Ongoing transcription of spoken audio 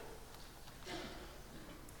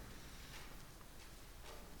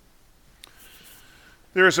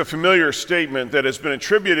There is a familiar statement that has been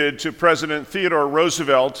attributed to President Theodore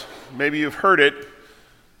Roosevelt. Maybe you've heard it.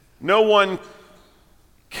 No one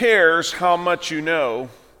cares how much you know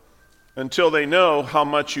until they know how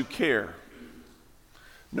much you care.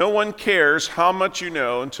 No one cares how much you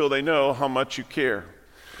know until they know how much you care.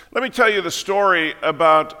 Let me tell you the story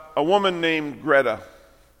about a woman named Greta.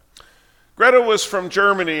 Greta was from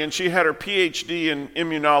Germany, and she had her PhD in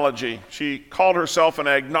immunology. She called herself an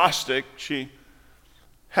agnostic. She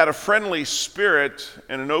had a friendly spirit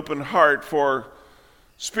and an open heart for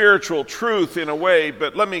spiritual truth in a way,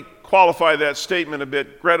 but let me qualify that statement a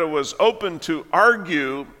bit. Greta was open to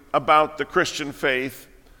argue about the Christian faith,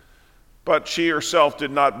 but she herself did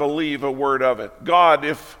not believe a word of it. God,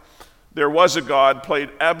 if there was a God, played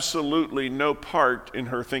absolutely no part in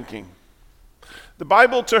her thinking. The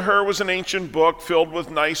Bible to her was an ancient book filled with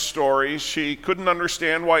nice stories. She couldn't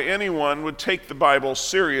understand why anyone would take the Bible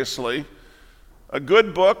seriously. A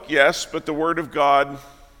good book, yes, but the Word of God,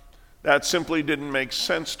 that simply didn't make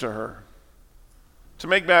sense to her. To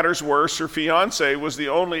make matters worse, her fiancé was the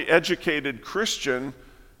only educated Christian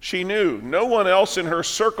she knew. No one else in her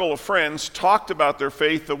circle of friends talked about their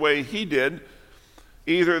faith the way he did.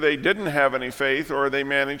 Either they didn't have any faith or they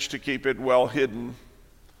managed to keep it well hidden.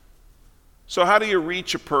 So how do you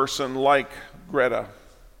reach a person like Greta?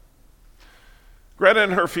 Greta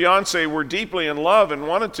and her fiancé were deeply in love and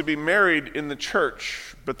wanted to be married in the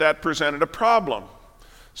church, but that presented a problem,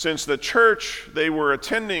 since the church they were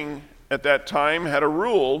attending at that time had a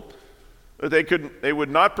rule that they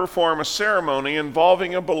would not perform a ceremony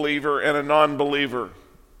involving a believer and a non-believer,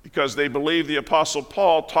 because they believed the Apostle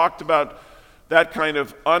Paul talked about that kind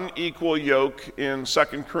of unequal yoke in 2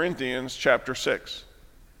 Corinthians chapter 6.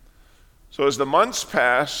 So as the months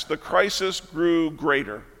passed, the crisis grew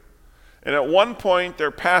greater. And at one point,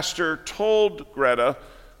 their pastor told Greta,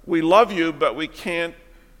 "We love you, but you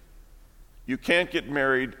can't get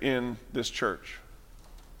married in this church."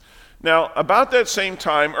 Now, about that same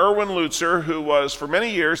time, Erwin Lutzer, who was for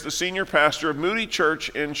many years the senior pastor of Moody Church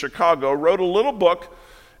in Chicago, wrote a little book,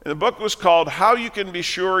 and the book was called How You Can Be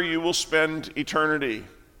Sure You Will Spend Eternity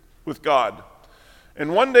with God.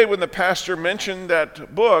 And one day when the pastor mentioned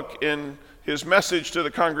that book in his message to the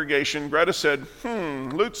congregation, Greta said,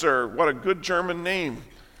 Lutzer, what a good German name.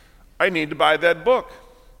 I need to buy that book.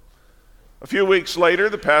 A few weeks later,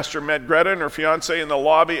 the pastor met Greta and her fiancé in the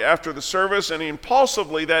lobby after the service, and he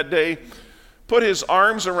impulsively that day put his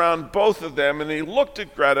arms around both of them, and he looked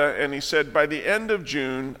at Greta and he said, "By the end of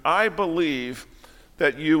June, I believe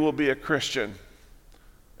that you will be a Christian."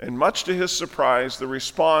 And much to his surprise, the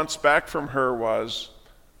response back from her was,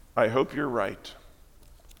 "I hope you're right."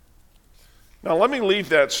 Now let me leave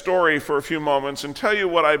that story for a few moments and tell you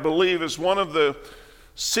what I believe is one of the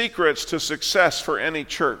secrets to success for any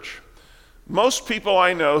church. Most people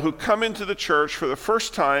I know who come into the church for the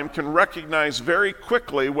first time can recognize very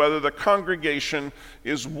quickly whether the congregation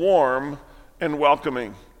is warm and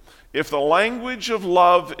welcoming. If the language of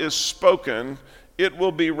love is spoken, it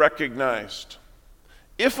will be recognized.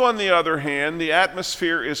 If, on the other hand, the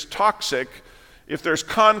atmosphere is toxic, if there's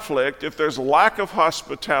conflict, if there's lack of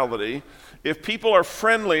hospitality, if people are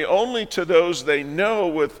friendly only to those they know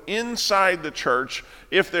with inside the church,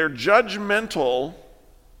 if they're judgmental,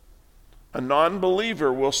 a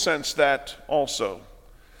non-believer will sense that also.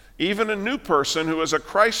 Even a new person who is a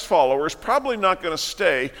Christ follower is probably not going to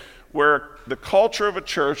stay where the culture of a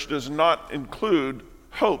church does not include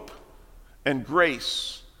hope and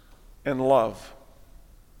grace and love.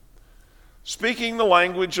 Speaking the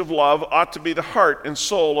language of love ought to be the heart and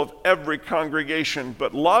soul of every congregation,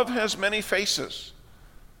 but love has many faces,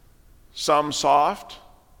 some soft,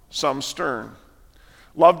 some stern.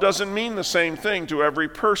 Love doesn't mean the same thing to every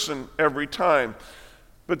person every time,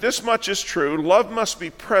 but this much is true: love must be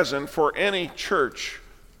present for any church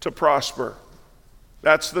to prosper.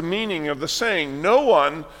 That's the meaning of the saying, no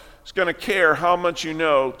one is going to care how much you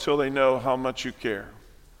know till they know how much you care.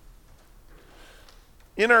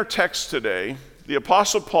 In our text today, the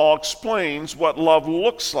Apostle Paul explains what love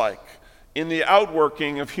looks like in the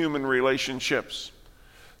outworking of human relationships.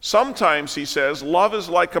 Sometimes, he says, love is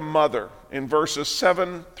like a mother. In verses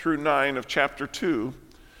 7 through 9 of chapter 2,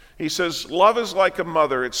 he says, love is like a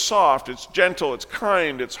mother. It's soft, it's gentle, it's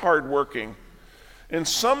kind, it's hardworking. And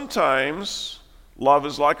sometimes, love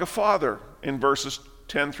is like a father. In verses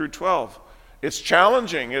 10 through 12. It's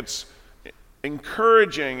challenging, it's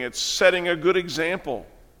encouraging, it's setting a good example.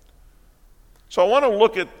 So I want to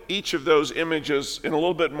look at each of those images in a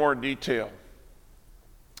little bit more detail.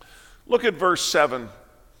 Look at verse 7.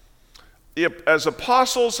 As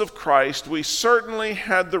apostles of Christ, we certainly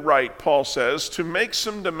had the right, Paul says, to make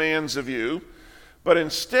some demands of you, But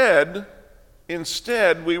instead,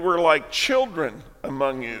 we were like children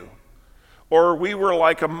among you, or we were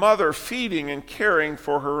like a mother feeding and caring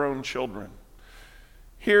for her own children.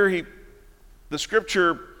 Here the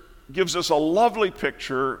scripture gives us a lovely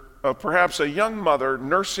picture of perhaps a young mother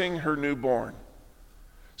nursing her newborn.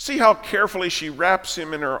 See how carefully she wraps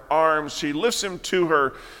him in her arms. She lifts him to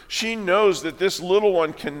her. She knows that this little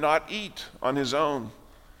one cannot eat on his own.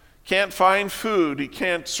 Can't find food. He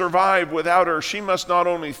can't survive without her. She must not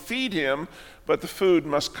only feed him, but the food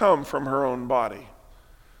must come from her own body.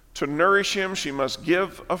 To nourish him, she must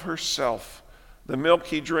give of herself. The milk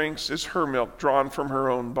he drinks is her milk drawn from her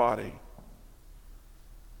own body.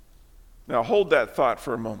 Now hold that thought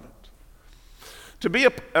for a moment. To be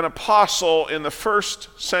an apostle in the first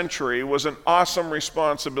century was an awesome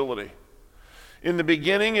responsibility. In the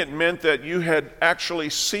beginning, it meant that you had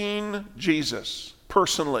actually seen Jesus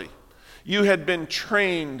personally. You had been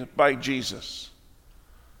trained by Jesus.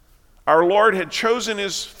 Our Lord had chosen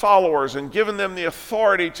his followers and given them the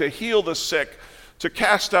authority to heal the sick, to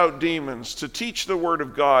cast out demons, to teach the word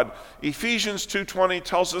of God. Ephesians 2:20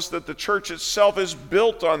 tells us that the church itself is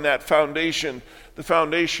built on that foundation, the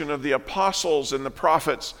foundation of the apostles and the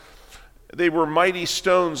prophets. They were mighty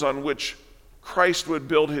stones on which Christ would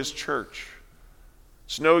build his church.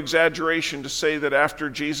 It's no exaggeration to say that after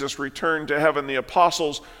Jesus returned to heaven, the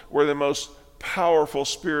apostles were the most powerful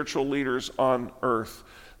spiritual leaders on earth.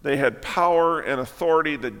 They had power and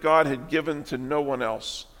authority that God had given to no one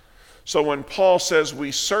else. So when Paul says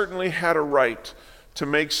we certainly had a right to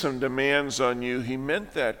make some demands on you, he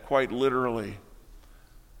meant that quite literally.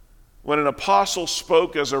 When an apostle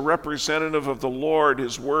spoke as a representative of the Lord,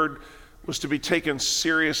 his word was to be taken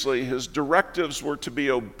seriously. His directives were to be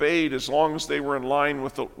obeyed as long as they were in line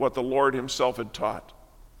with what the Lord himself had taught.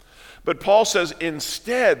 But Paul says,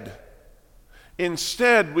 instead,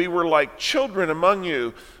 we were like children among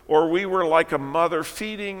you, or we were like a mother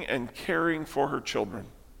feeding and caring for her children.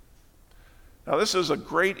 Now, this is a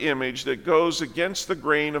great image that goes against the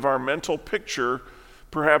grain of our mental picture,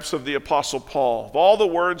 perhaps, of the Apostle Paul. Of all the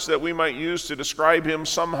words that we might use to describe him,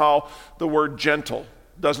 somehow the word gentle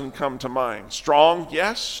doesn't come to mind. Strong,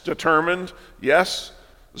 yes. Determined, yes.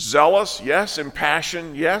 Zealous, yes.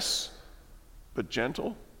 Impassioned, yes. But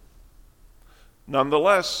gentle?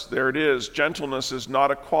 Nonetheless, there it is. Gentleness is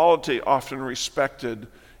not a quality often respected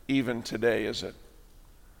even today, is it?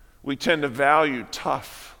 We tend to value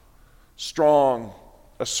tough, strong,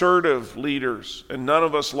 assertive leaders, and none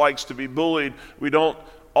of us likes to be bullied. We don't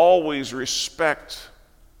always respect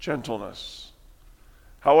gentleness.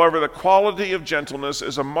 However, the quality of gentleness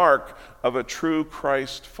is a mark of a true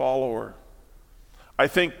Christ follower. I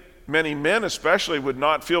think many men especially would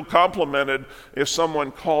not feel complimented if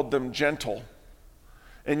someone called them gentle.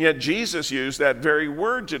 And yet Jesus used that very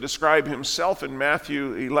word to describe himself in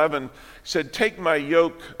Matthew 11. He said, "Take my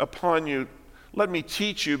yoke upon you. Let me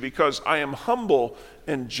teach you, because I am humble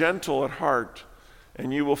and gentle at heart,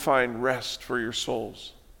 and you will find rest for your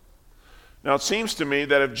souls." Now, it seems to me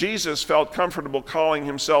that if Jesus felt comfortable calling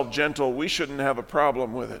himself gentle, we shouldn't have a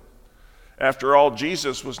problem with it. After all,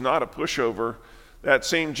 Jesus was not a pushover. That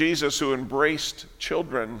same Jesus who embraced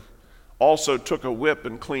children also took a whip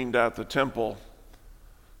and cleaned out the temple.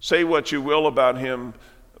 Say what you will about him,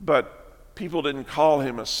 but people didn't call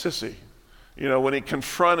him a sissy. You know, when he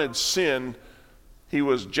confronted sin, he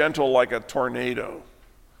was gentle like a tornado.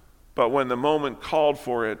 But when the moment called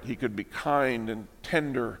for it, he could be kind and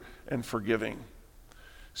tender and forgiving.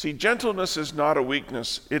 See, gentleness is not a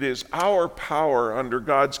weakness. It is our power under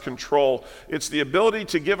God's control. It's the ability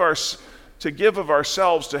to give of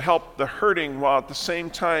ourselves to help the hurting while at the same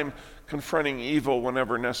time confronting evil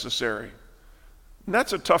whenever necessary. And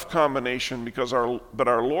that's a tough combination but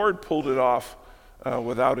our Lord pulled it off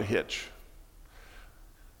without a hitch.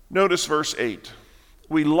 Notice verse 8.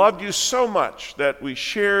 We loved you so much that we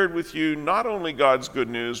shared with you not only God's good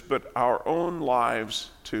news, but our own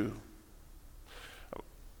lives too.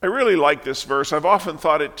 I really like this verse. I've often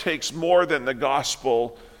thought it takes more than the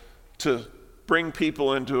gospel to bring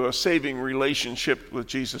people into a saving relationship with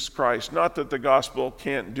Jesus Christ. Not that the gospel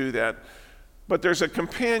can't do that, but there's a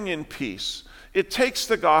companion piece. It takes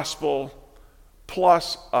the gospel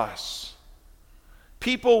plus us.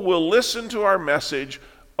 People will listen to our message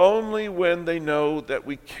only when they know that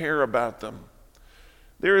we care about them.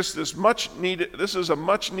 This is a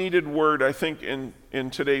much needed word, I think, in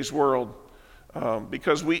today's world,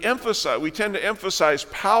 because we tend to emphasize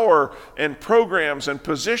power and programs and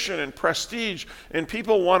position and prestige, and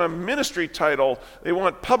people want a ministry title. They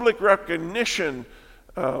want public recognition.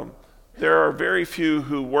 There are very few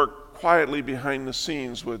who work quietly behind the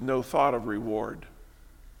scenes with no thought of reward.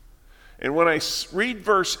 And when I read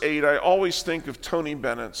verse 8, I always think of Tony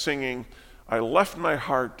Bennett singing, "I left my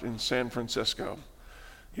heart in San Francisco."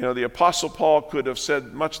 You know, the Apostle Paul could have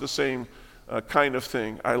said much the same kind of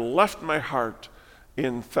thing. I left my heart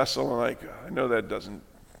in Thessalonica. I know that doesn't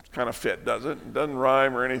kind of fit, does it? It doesn't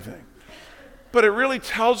rhyme or anything. But it really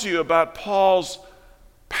tells you about Paul's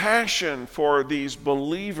passion for these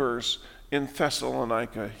believers in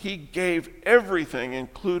Thessalonica. He gave everything,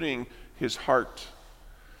 including his heart.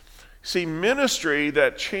 See, ministry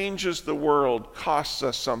that changes the world costs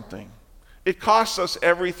us something. It costs us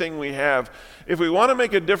everything we have. If we want to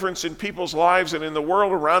make a difference in people's lives and in the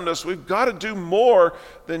world around us, we've got to do more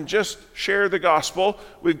than just share the gospel.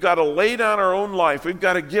 We've got to lay down our own life. We've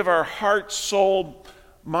got to give our heart, soul,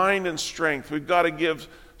 mind, and strength. We've got to give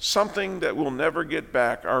something that we'll never get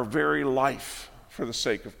back, our very life, for the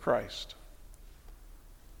sake of Christ.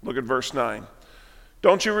 Look at verse 9.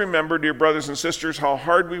 Don't you remember, dear brothers and sisters, how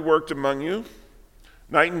hard we worked among you?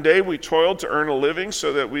 Night and day we toiled to earn a living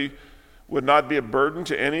so that we would not be a burden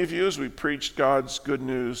to any of you as we preached God's good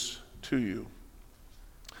news to you.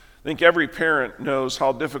 I think every parent knows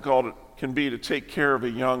how difficult it can be to take care of a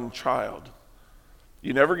young child.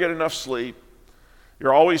 You never get enough sleep.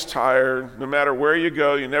 You're always tired. No matter where you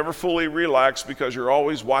go, you never fully relax because you're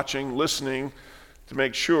always watching, listening to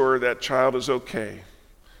make sure that child is okay.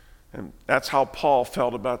 And that's how Paul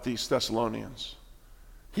felt about these Thessalonians.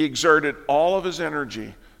 He exerted all of his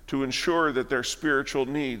energy to ensure that their spiritual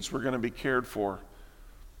needs were going to be cared for.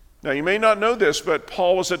 Now, you may not know this, but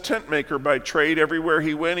Paul was a tent maker by trade. Everywhere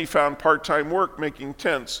he went, he found part-time work making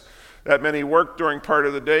tents. That meant he worked during part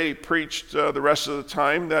of the day, preached the rest of the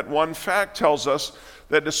time. That one fact tells us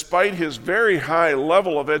that despite his very high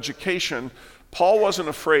level of education, Paul wasn't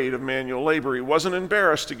afraid of manual labor. He wasn't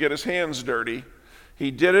embarrassed to get his hands dirty. He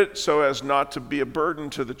did it so as not to be a burden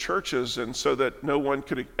to the churches and so that no one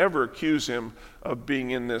could ever accuse him of being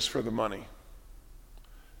in this for the money.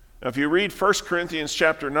 Now, if you read 1 Corinthians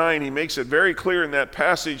chapter 9, he makes it very clear in that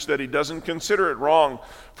passage that he doesn't consider it wrong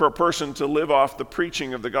for a person to live off the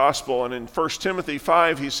preaching of the gospel. And in 1 Timothy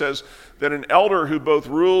 5, he says that an elder who both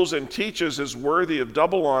rules and teaches is worthy of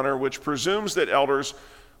double honor, which presumes that elders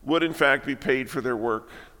would in fact be paid for their work.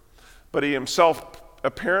 But he himself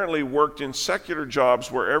apparently worked in secular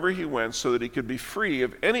jobs wherever he went so that he could be free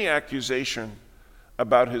of any accusation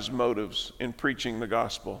about his motives in preaching the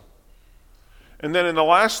gospel. And then in the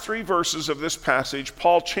last 3 verses of this passage,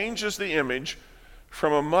 Paul changes the image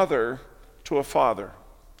from a mother to a father.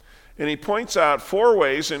 And he points out 4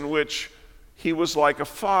 ways in which he was like a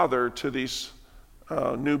father to these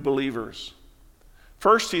new believers.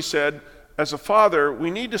 First, he said, as a father, we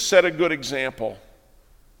need to set a good example.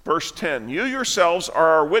 Verse 10, you yourselves are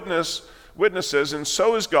our witnesses, and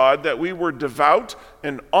so is God, that we were devout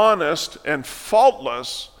and honest and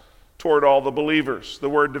faultless toward all the believers. The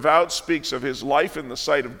word devout speaks of his life in the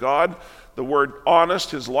sight of God. The word honest,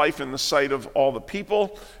 his life in the sight of all the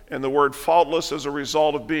people. And the word faultless as a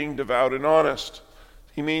result of being devout and honest.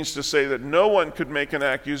 He means to say that no one could make an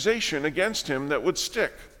accusation against him that would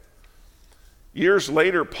stick. Years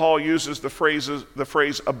later, Paul uses the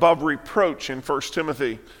phrase above reproach in 1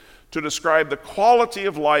 Timothy to describe the quality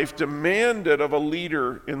of life demanded of a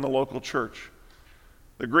leader in the local church.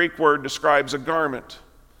 The Greek word describes a garment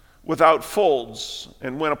without folds,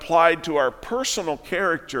 and when applied to our personal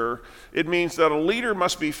character, it means that a leader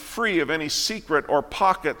must be free of any secret or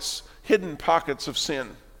hidden pockets of sin.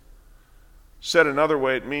 Said another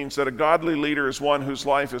way, it means that a godly leader is one whose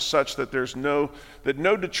life is such that no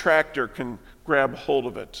detractor can grab hold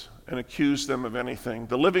of it and accuse them of anything.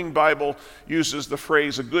 The Living Bible uses the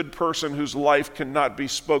phrase, a good person whose life cannot be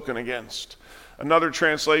spoken against. Another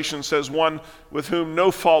translation says, one with whom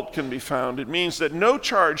no fault can be found. It means that no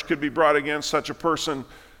charge could be brought against such a person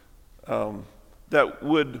that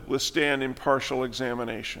would withstand impartial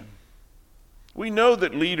examination. We know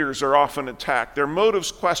that leaders are often attacked, their motives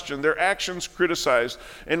questioned, their actions criticized,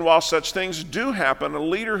 and while such things do happen, a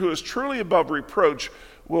leader who is truly above reproach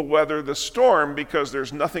will weather the storm because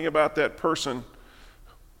there's nothing about that person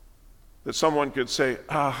that someone could say,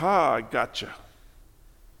 aha, I gotcha.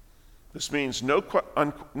 This means no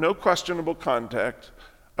questionable conduct,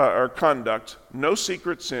 no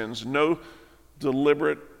secret sins, no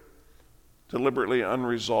deliberately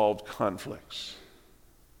unresolved conflicts.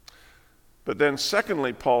 But then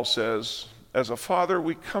secondly, Paul says, as a father,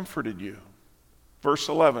 we comforted you. Verse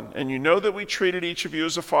 11, and you know that we treated each of you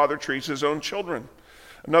as a father treats his own children.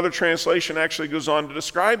 Another translation actually goes on to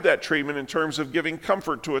describe that treatment in terms of giving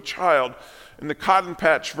comfort to a child. And the Cotton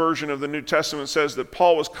Patch version of the New Testament says that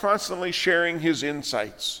Paul was constantly sharing his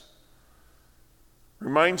insights.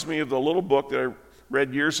 Reminds me of the little book that I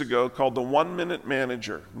read years ago called The 1 Minute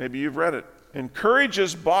Manager. Maybe you've read it.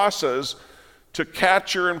 Encourages bosses to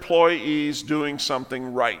catch your employees doing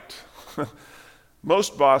something right.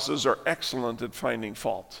 Most bosses are excellent at finding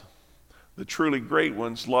fault. The truly great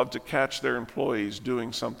ones love to catch their employees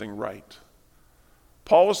doing something right.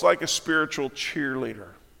 Paul was like a spiritual cheerleader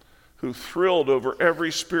who thrilled over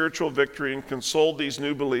every spiritual victory and consoled these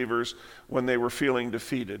new believers when they were feeling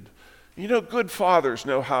defeated. You know, good fathers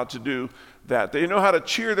know how to do that. They know how to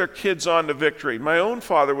cheer their kids on to victory. My own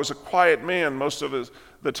father was a quiet man most of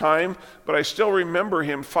the time, but I still remember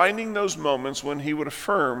him finding those moments when he would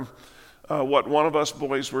affirm what one of us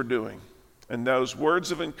boys were doing. And those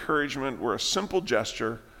words of encouragement were a simple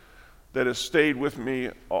gesture that has stayed with me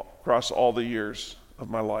across all the years of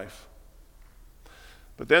my life.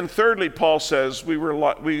 But then thirdly, Paul says we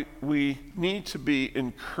need to be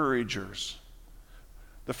encouragers.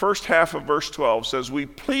 The first half of verse 12 says, we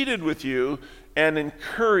pleaded with you and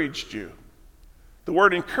encouraged you. The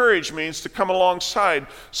word encourage means to come alongside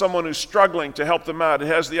someone who's struggling, to help them out. It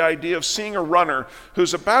has the idea of seeing a runner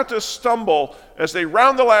who's about to stumble as they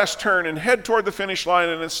round the last turn and head toward the finish line,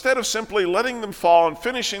 and instead of simply letting them fall and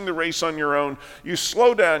finishing the race on your own, you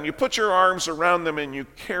slow down, you put your arms around them, and you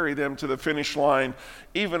carry them to the finish line,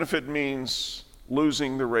 even if it means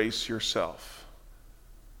losing the race yourself.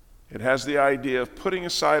 It has the idea of putting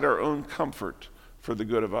aside our own comfort for the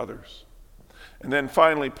good of others. And then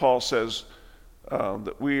finally, Paul says,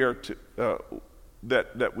 that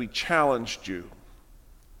we challenged you.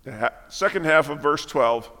 The second half of verse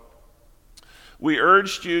 12, we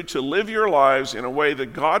urged you to live your lives in a way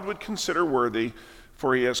that God would consider worthy,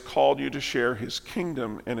 for he has called you to share his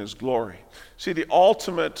kingdom and his glory. See, the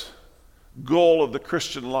ultimate goal of the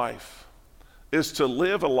Christian life is to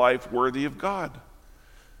live a life worthy of God.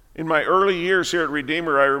 In my early years here at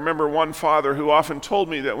Redeemer, I remember one father who often told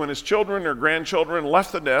me that when his children or grandchildren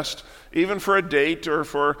left the nest, even for a date or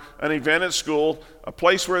for an event at school, a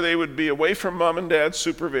place where they would be away from mom and dad's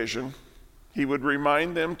supervision, he would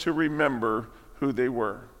remind them to remember who they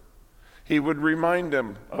were. He would remind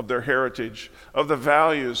them of their heritage, of the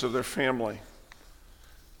values of their family.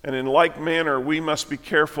 And in like manner, we must be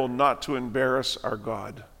careful not to embarrass our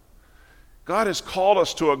God. God has called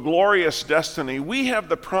us to a glorious destiny. We have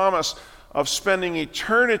the promise of spending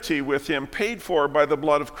eternity with him, paid for by the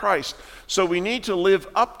blood of Christ. So we need to live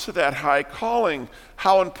up to that high calling.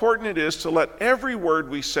 How important it is to let every word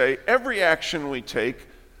we say, every action we take,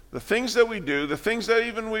 the things that we do, the things that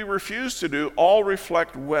even we refuse to do, all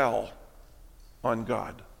reflect well on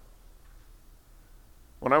God.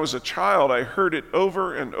 When I was a child, I heard it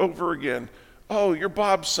over and over again. Oh, you're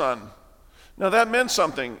Bob's son. Now that meant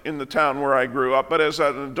something in the town where I grew up, but as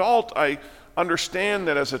an adult, I understand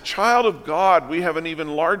that as a child of God, we have an even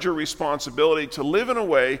larger responsibility to live in a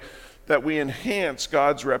way that we enhance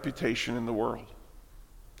God's reputation in the world.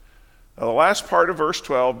 Now, the last part of verse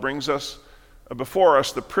 12 brings us before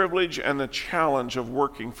us the privilege and the challenge of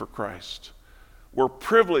working for Christ. We're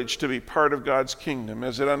privileged to be part of God's kingdom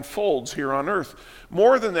as it unfolds here on earth.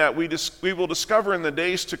 More than that, we will discover in the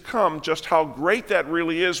days to come just how great that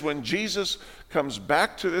really is when Jesus comes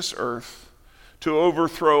back to this earth to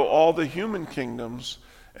overthrow all the human kingdoms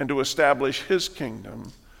and to establish his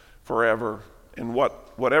kingdom forever. And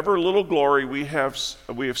whatever little glory we have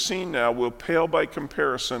seen now will pale by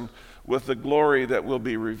comparison with the glory that will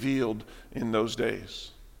be revealed in those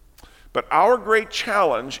days. But our great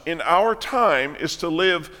challenge in our time is to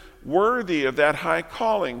live worthy of that high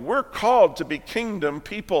calling. We're called to be kingdom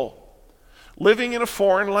people, living in a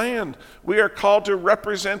foreign land. We are called to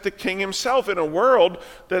represent the King himself in a world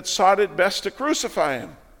that sought it best to crucify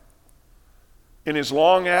him. In his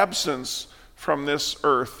long absence from this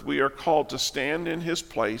earth, we are called to stand in his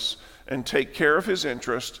place and take care of his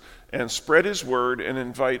interest and spread his word and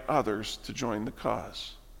invite others to join the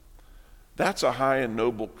cause. That's a high and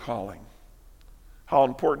noble calling. How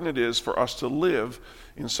important it is for us to live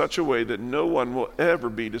in such a way that no one will ever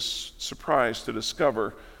be surprised to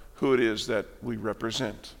discover who it is that we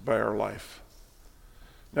represent by our life.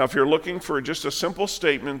 Now, if you're looking for just a simple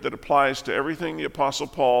statement that applies to everything the Apostle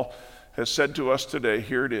Paul has said to us today,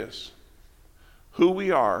 here it is. Who we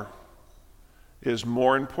are is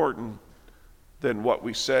more important than what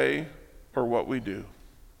we say or what we do.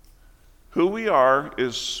 Who we are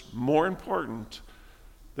is more important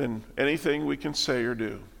than anything we can say or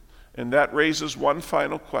do. And that raises one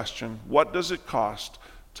final question. What does it cost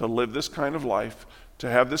to live this kind of life, to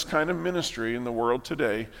have this kind of ministry in the world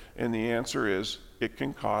today? And the answer is, it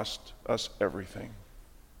can cost us everything.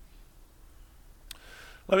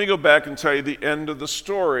 Let me go back and tell you the end of the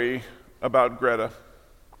story about Greta.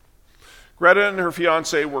 Greta and her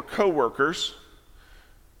fiancé were co-workers.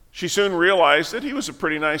 She soon realized that he was a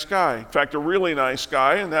pretty nice guy. In fact, a really nice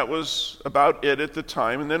guy, and that was about it at the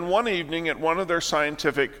time. And then one evening at one of their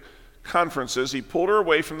scientific conferences, he pulled her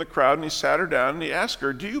away from the crowd and he sat her down and he asked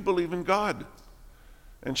her, "Do you believe in God?"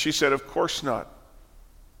 And she said, "Of course not."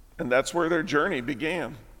 And that's where their journey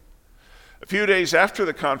began. A few days after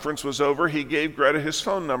the conference was over, he gave Greta his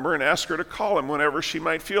phone number and asked her to call him whenever she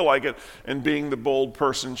might feel like it. And being the bold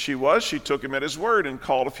person she was, she took him at his word and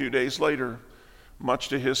called a few days later, much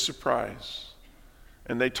to his surprise.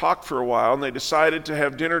 And they talked for a while, and they decided to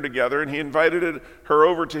have dinner together, and he invited her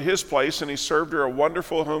over to his place, and he served her a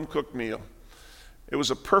wonderful home-cooked meal. It was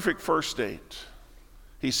a perfect first date.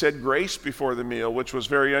 He said grace before the meal, which was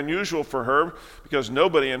very unusual for her because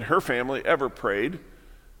nobody in her family ever prayed.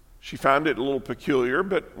 She found it a little peculiar,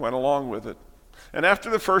 but went along with it. And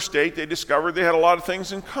after the first date, they discovered they had a lot of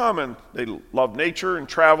things in common. They loved nature and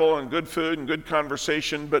travel and good food and good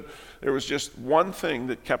conversation, but there was just one thing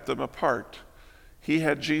that kept them apart. He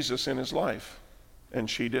had Jesus in his life, and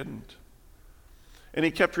she didn't. And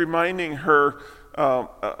he kept reminding her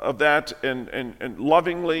of that and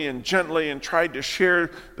lovingly and gently, and tried to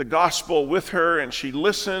share the gospel with her, and she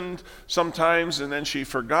listened sometimes, and then she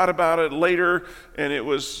forgot about it later, and it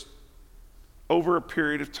was over a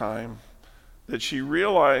period of time that she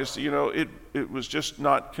realized, it was just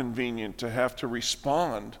not convenient to have to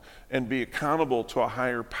respond and be accountable to a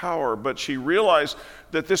higher power. But she realized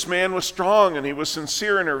that this man was strong and he was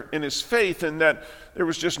sincere in his faith, and that there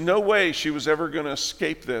was just no way she was ever going to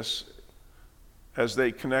escape this. As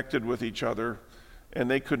they connected with each other,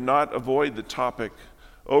 and they could not avoid the topic.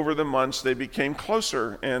 Over the months, they became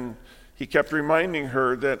closer, and he kept reminding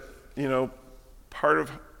her that, part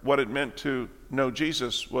of what it meant to know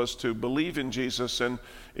Jesus was to believe in Jesus, and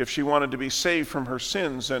if she wanted to be saved from her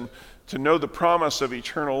sins and to know the promise of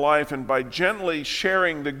eternal life. And by gently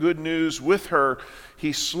sharing the good news with her,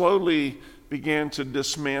 he slowly began to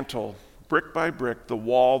dismantle, brick by brick, the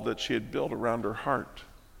wall that she had built around her heart,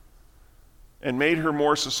 and made her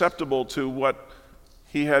more susceptible to what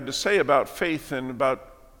he had to say about faith and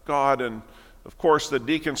about God. And of course, the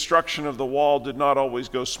deconstruction of the wall did not always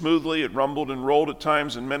go smoothly. It rumbled and rolled at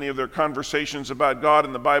times, and many of their conversations about God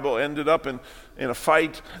and the Bible ended up in a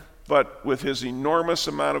fight. But with his enormous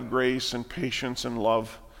amount of grace and patience and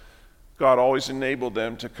love, God always enabled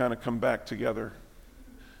them to kind of come back together.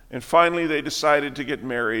 And finally, they decided to get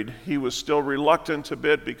married. He was still reluctant a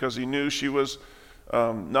bit because he knew she was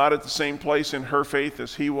not at the same place in her faith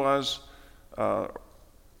as he was, or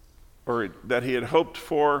that he had hoped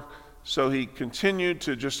for. So he continued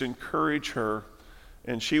to just encourage her.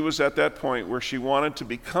 And she was at that point where she wanted to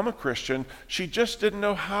become a Christian. She just didn't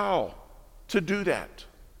know how to do that.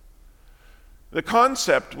 The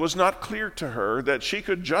concept was not clear to her that she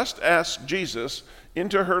could just ask Jesus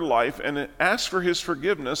into her life and ask for his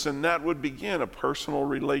forgiveness, and that would begin a personal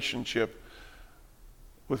relationship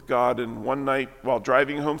with God. And one night, while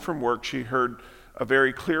driving home from work, she heard a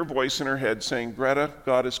very clear voice in her head saying, "Greta,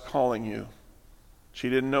 God is calling you." She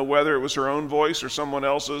didn't know whether it was her own voice or someone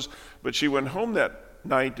else's, but she went home that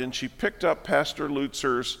night and she picked up Pastor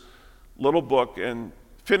Lutzer's little book and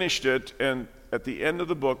finished it, and at the end of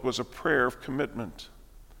the book was a prayer of commitment.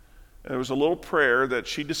 And there was a little prayer that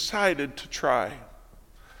she decided to try.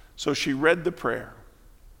 So she read the prayer,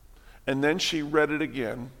 and then she read it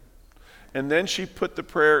again, and then she put the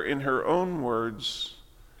prayer in her own words.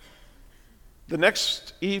 The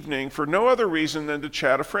next evening, for no other reason than to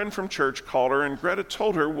chat, a friend from church called her, and Greta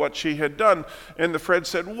told her what she had done. And the friend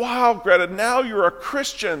said, "Wow, Greta, now you're a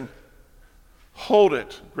Christian." "Hold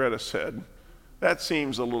it," Greta said. "That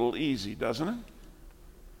seems a little easy, doesn't it?"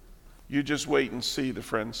 "You just wait and see," the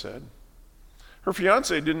friend said. Her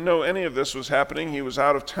fiancé didn't know any of this was happening. He was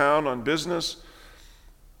out of town on business.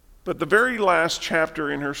 But the very last chapter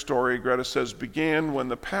in her story, Greta says, began when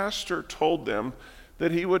the pastor told them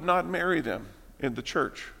that he would not marry them in the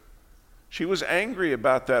church. She was angry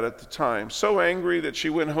about that at the time, so angry that she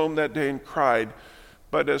went home that day and cried.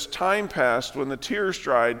 But as time passed, when the tears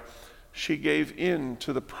dried, she gave in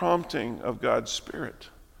to the prompting of God's Spirit.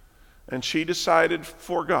 And she decided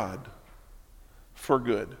for God, for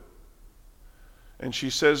good. And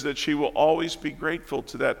she says that she will always be grateful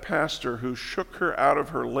to that pastor who shook her out of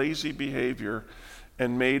her lazy behavior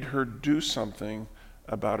and made her do something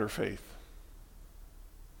about her faith.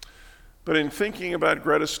 But in thinking about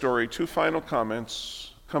Greta's story, two final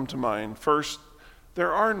comments come to mind. First,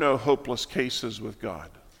 there are no hopeless cases with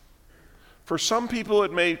God. For some people,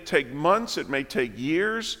 it may take months, it may take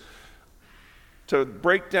years to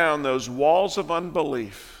break down those walls of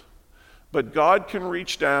unbelief. But God can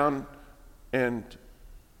reach down and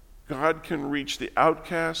God can reach the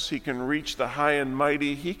outcasts. He can reach the high and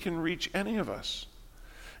mighty. He can reach any of us.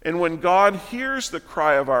 And when God hears the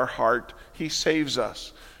cry of our heart, he saves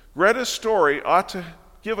us. Greta's story ought to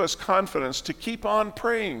give us confidence to keep on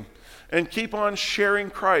praying and keep on sharing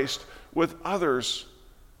Christ with others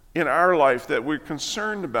in our life that we're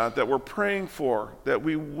concerned about, that we're praying for, that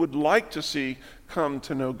we would like to see come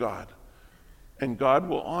to know God. And God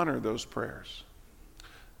will honor those prayers.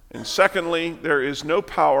 And secondly, there is no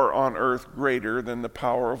power on earth greater than the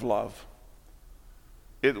power of love.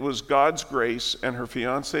 It was God's grace and her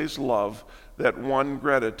fiancé's love that won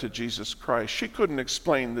Greta to Jesus Christ. She couldn't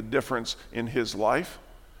explain the difference in his life,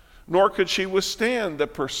 nor could she withstand the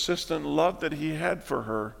persistent love that he had for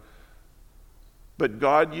her. But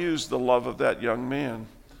God used the love of that young man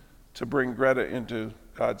to bring Greta into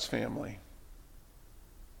God's family.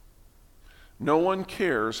 No one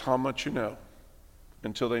cares how much you know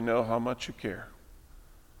until they know how much you care.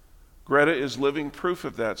 Greta is living proof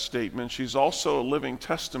of that statement. She's also a living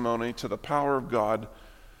testimony to the power of God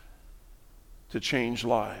to change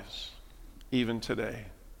lives, even today.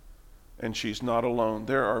 And she's not alone.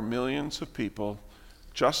 There are millions of people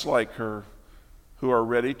just like her who are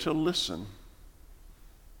ready to listen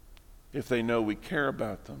if they know we care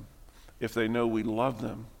about them, if they know we love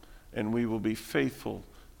them, and we will be faithful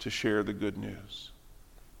to share the good news.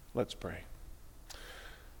 Let's pray.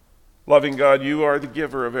 Loving God, you are the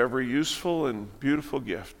giver of every useful and beautiful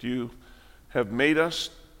gift. You have made us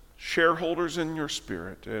shareholders in your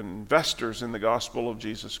Spirit and investors in the gospel of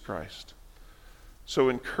Jesus Christ. So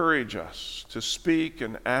encourage us to speak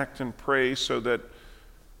and act and pray so that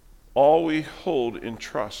all we hold in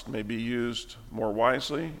trust may be used more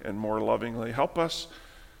wisely and more lovingly. Help us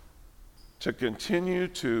to continue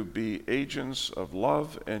to be agents of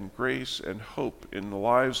love and grace and hope in the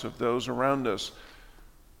lives of those around us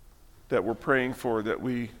that we're praying for,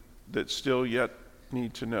 that still yet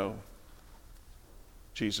need to know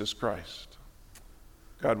Jesus Christ.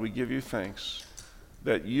 God, we give you thanks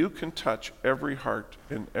that you can touch every heart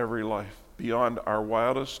and every life beyond our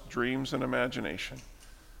wildest dreams and imagination.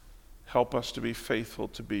 Help us to be faithful,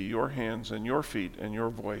 to be your hands and your feet and your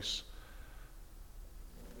voice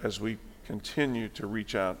as we continue to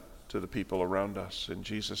reach out to the people around us. In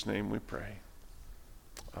Jesus' name we pray.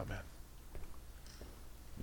 Amen.